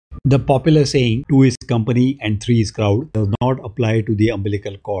The popular saying, two is company and three is crowd, does not apply to the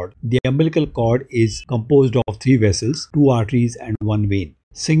umbilical cord. The umbilical cord is composed of three vessels, two arteries and one vein.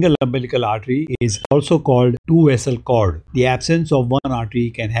 Single umbilical artery is also called two-vessel cord. The absence of one artery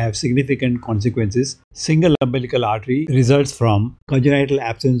can have significant consequences. Single umbilical artery results from congenital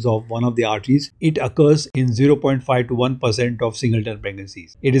absence of one of the arteries. It occurs in 0.5 to 1% of singleton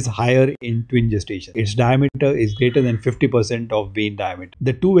pregnancies. It is higher in twin gestation. Its diameter is greater than 50% of vein diameter.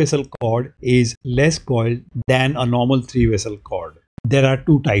 The two-vessel cord is less coiled than a normal three-vessel cord. There are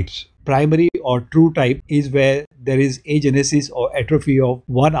two types. Primary or true type is where there is agenesis or atrophy of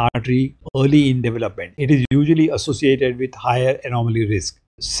one artery early in development. It is usually associated with higher anomaly risk.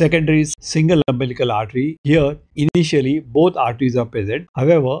 Secondary is single umbilical artery. Here, initially, both arteries are present.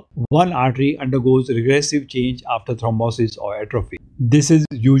 However, one artery undergoes regressive change after thrombosis or atrophy. This is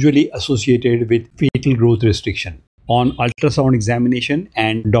usually associated with fetal growth restriction. On ultrasound examination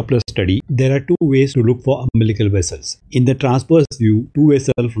and Doppler study, there are two ways to look for umbilical vessels. In the transverse view,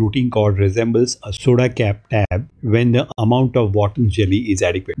 two-vessel fluting cord resembles a soda cap tab when the amount of Wharton's jelly is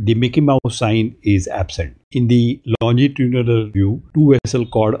adequate. The Mickey Mouse sign is absent. In the longitudinal view, two-vessel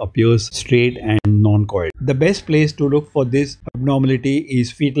cord appears straight and non-coiled. The best place to look for this abnormality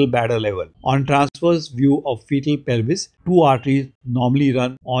is fetal bladder level. On transverse view of fetal pelvis, two arteries normally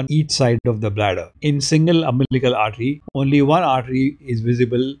run on each side of the bladder. In single umbilical artery, only one artery is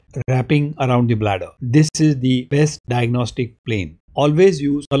visible wrapping around the bladder. This is the best diagnostic plane. Always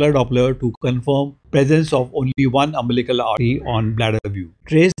use color Doppler to confirm presence of only one umbilical artery on bladder view.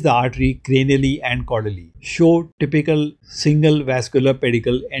 Trace the artery cranially and caudally. Show typical single vascular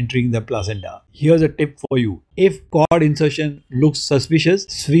pedicle entering the placenta. Here's a tip for you. If cord insertion looks suspicious,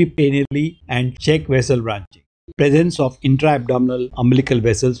 sweep cranially and check vessel branching. Presence of intra-abdominal umbilical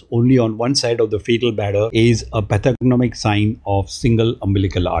vessels only on one side of the fetal bladder is a pathognomic sign of single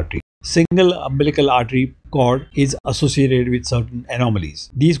umbilical artery. Single umbilical artery cord is associated with certain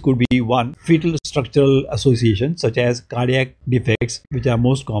anomalies. These could be 1. Fetal structural associations such as cardiac defects, which are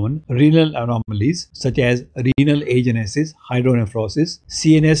most common, renal anomalies such as renal agenesis, hydronephrosis,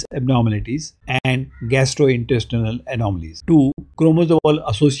 CNS abnormalities, and gastrointestinal anomalies. 2. Chromosomal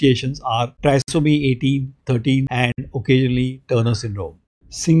associations are trisomy 18, 13, and occasionally Turner syndrome.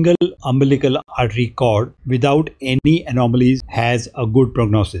 Single umbilical artery cord without any anomalies has a good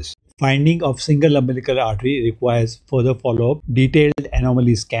prognosis. Finding of single umbilical artery requires further follow-up, detailed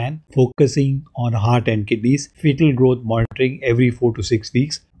anomaly scan, focusing on heart and kidneys, fetal growth monitoring every 4 to 6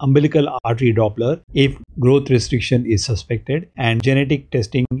 weeks, umbilical artery Doppler if growth restriction is suspected, and genetic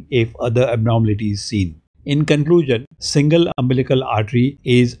testing if other abnormalities seen. In conclusion, single umbilical artery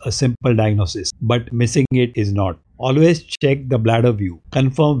is a simple diagnosis, but missing it is not. Always check the bladder view,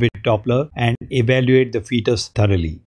 confirm with Doppler, and evaluate the fetus thoroughly.